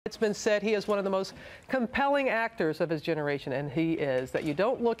It's been said he is one of the most compelling actors of his generation, and he is, that you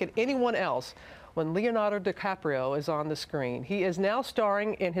don't look at anyone else when Leonardo DiCaprio is on the screen. He is now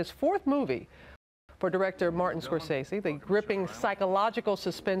starring in his fourth movie for director Martin Scorsese, the gripping psychological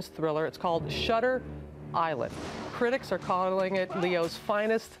suspense thriller. It's called Shutter Island. Critics are calling it Leo's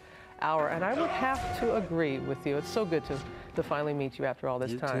finest hour, and I would have to agree with you. It's so good to finally meet you after all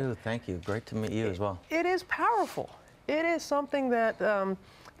this time. You too. Thank you. Great to meet you as well. It is powerful. It is something that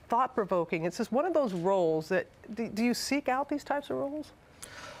thought-provoking. It's just one of those roles that, do you seek out these types of roles?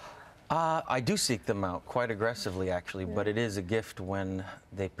 I do seek them out quite aggressively, actually, but it is a gift when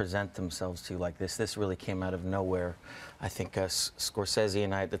they present themselves to you like this. This really came out of nowhere. I think Scorsese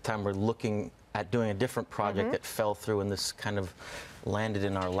and I at the time were looking at doing a different project that fell through, and this kind of landed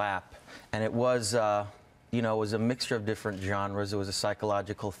in our lap. And it was, you know, it was a mixture of different genres. It was a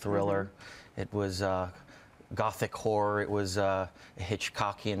psychological thriller. It was Gothic horror. It was a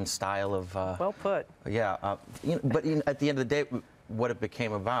Hitchcockian style of. Well put. Yeah, you know, but at the end of the day, what it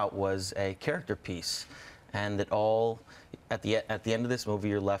became about was a character piece, and that all at the end of this movie,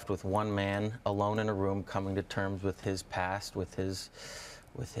 you're left with one man alone in a room, coming to terms with his past, with his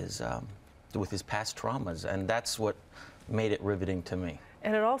past traumas, and that's what made it riveting to me.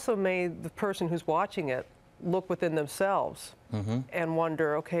 And it also made the person who's watching it look within themselves and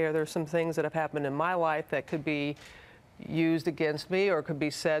wonder, okay, are there some things that have happened in my life that could be used against me, or could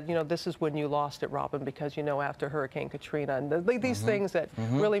be said, you know, this is when you lost it, Robin, because, you know, after Hurricane Katrina, and these things that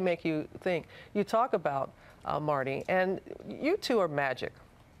really make you think. You talk about Marty, and you two are magic.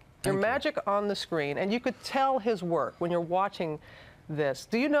 You're magic on the screen, and you could tell his work when you're watching this.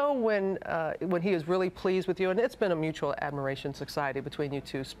 Do you know when he is really pleased with you? And it's been a mutual admiration society between you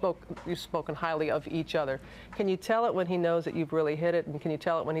two. You've spoken highly of each other. Can you tell it when he knows that you've really hit it? And can you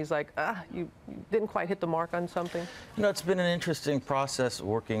tell it when he's like, you didn't quite hit the mark on something? You know, it's been an interesting process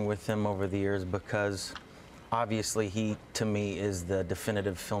working with him over the years, because obviously he, to me, is the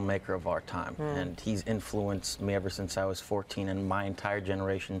definitive filmmaker of our time. And he's influenced me ever since I was 14, and my entire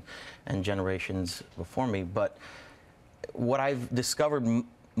generation and generations before me. But what I've discovered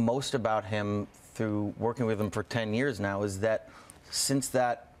most about him through working with him for 10 years now is that since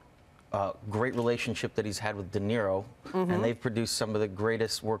that great relationship that he's had with De Niro, and they've produced some of the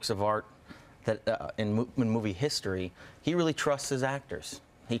greatest works of art that in movie history, he really trusts his actors.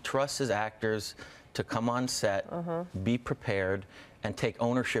 He trusts his actors to come on set, be prepared, and take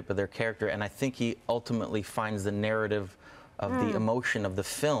ownership of their character. And I think he ultimately finds the narrative of the emotion of the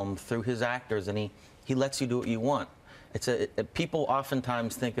film through his actors, and he lets you do what you want. People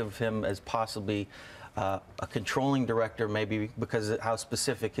oftentimes think of him as possibly a controlling director, maybe because of how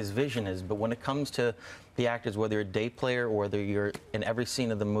specific his vision is. But when it comes to the actors, whether you're a day player or whether you're in every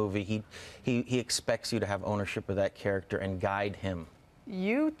scene of the movie, he expects you to have ownership of that character and guide him.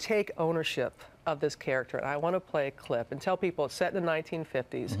 You take ownership of this character, and I want to play a clip and tell people it's set in the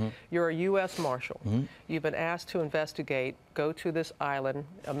 1950s. You're a U.S. Marshal. You've been asked to investigate, go to this island,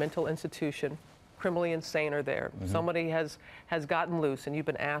 a mental institution. Criminally insane are there. Somebody has gotten loose, and you've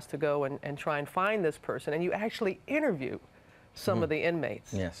been asked to go and try and find this person, and you actually interview some of the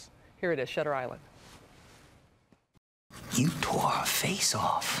inmates. Yes. Here it is, Shutter Island. You tore her face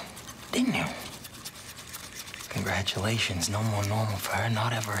off, didn't you? Congratulations, no more normal for her,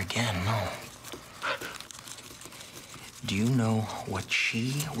 not ever again, no. Do you know what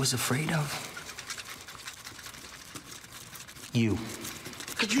she was afraid of? You.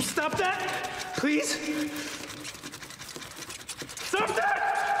 Could you stop that? Please? Stop that!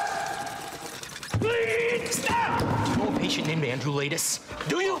 Please! Stop! You know a patient named Andrew Latis?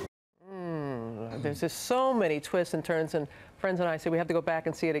 Do you? There's just so many twists and turns, and friends and I say we have to go back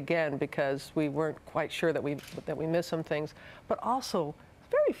and see it again because we weren't quite sure that we missed some things. But also,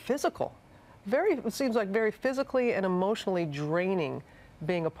 very physical. It seems like very physically and emotionally draining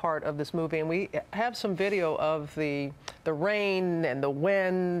being a part of this movie. And we have some video of the rain and the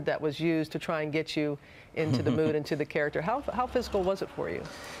wind that was used to try and get you into the mood, into the character. How physical was it for you?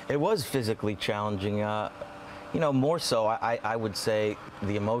 It was physically challenging. You know, more so, I would say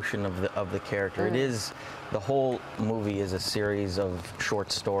the emotion of the character. It is, the whole movie is a series of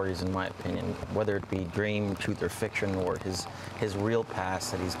short stories, in my opinion, whether it be dream, truth, or fiction, or his real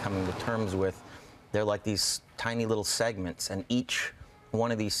past that he's coming to terms with. They're like these tiny little segments, and each one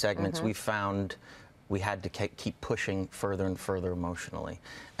of these segments we found we had to keep pushing further and further emotionally.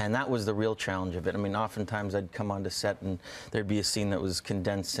 And that was the real challenge of it. I mean, oftentimes I'd come onto set and there'd be a scene that was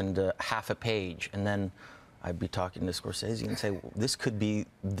condensed into half a page, and then I'd be talking to Scorsese and say, well, this could be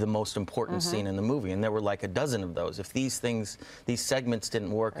the most important scene in the movie. And there were like a dozen of those. If these segments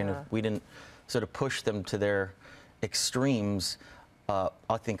didn't work, and if we didn't sort of push them to their extremes,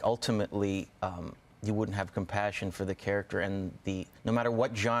 I think ultimately you wouldn't have compassion for the character, and no matter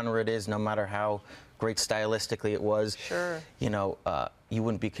what genre it is, no matter how great stylistically it was, sure, you know, you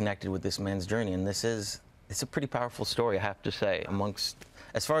wouldn't be connected with this man's journey. And it's a pretty powerful story, I have to say.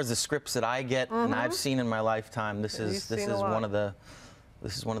 As far as the scripts that I get and I've seen in my lifetime, this is one of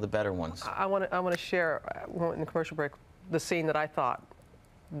the better ones. I want to share in the commercial break the scene that I thought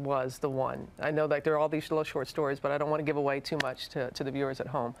was the one. I know that there are all these little short stories, but I don't want to give away too much to the viewers at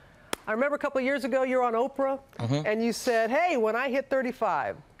home. I remember a couple of years ago you were on Oprah, and you said, "Hey, when I hit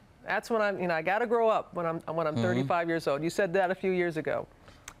 35, that's when I got to grow up when I'm 35 years old." You said that a few years ago.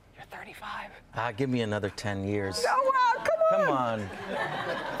 You're 35. Give me another 10 years. Oh, wow, come on.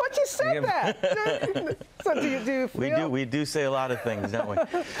 But you said that. So do you feel? We do say a lot of things, don't we?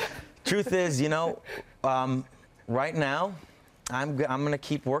 Truth is, you know, right now, I'm going to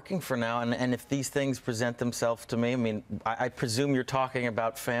keep working for now, and if these things present themselves to me, I mean, I presume you're talking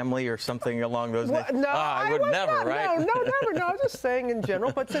about family or something along those lines. No, I would never, not. right? No, never. No, I was just saying in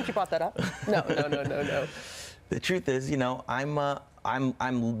general, but since you brought that up. No. The truth is, you know,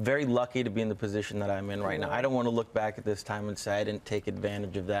 I'm very lucky to be in the position that I'm in right now. I don't want to look back at this time and say I didn't take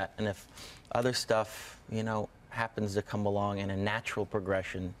advantage of that. And if other stuff, you know, happens to come along in a natural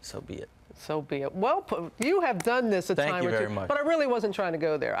progression, so be it. So be it. Well, you have done this a time or two. Thank you very much. But I really wasn't trying to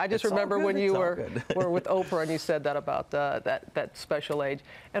go there. I just remember when you were with Oprah and you said that about that special age.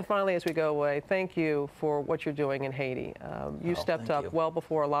 And finally, as we go away, thank you for what you're doing in Haiti. You stepped up well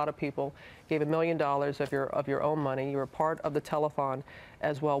before a lot of people, gave $1 million of your own money. You were part of the telethon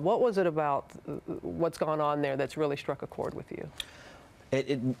as well. What was it about what's gone on there that's really struck a chord with you?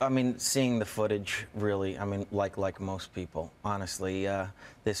 I mean, seeing the footage, really, I mean, like most people, honestly,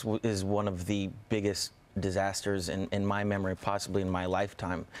 this is one of the biggest disasters in my memory, possibly in my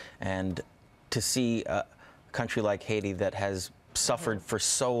lifetime. And to see a country like Haiti that has suffered for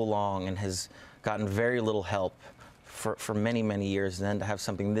so long and has gotten very little help for many, many years, and then to have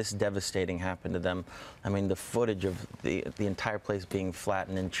something this devastating happen to them. I mean, the footage of the entire place being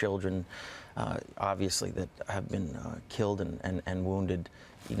flattened and children, obviously, that have been killed and wounded.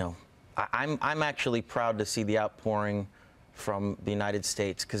 You know, I'm actually proud to see the outpouring from the United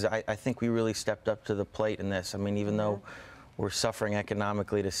States, because I think we really stepped up to the plate in this. I mean, even though we're suffering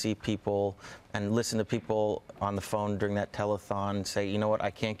economically, to see people and listen to people on the phone during that telethon say, you know what, I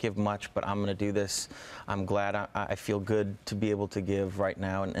can't give much, but I'm going to do this. I'm glad. I feel good to be able to give right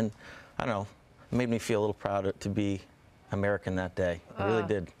now. And I don't know, it made me feel a little proud to be American that day. It really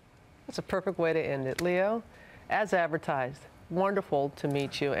did. That's a perfect way to end it. Leo, as advertised, wonderful to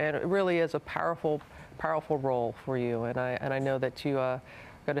meet you. And it really is a powerful role for you. And I know that you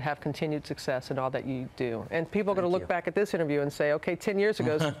going to have continued success in all that you do. And people are going to look back at this interview and say, okay, 10 years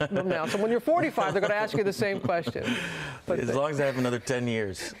ago from now. So when you're 45, they're going to ask you the same question. But as long as I have another 10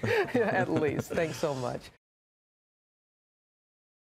 years. At least. Thanks so much.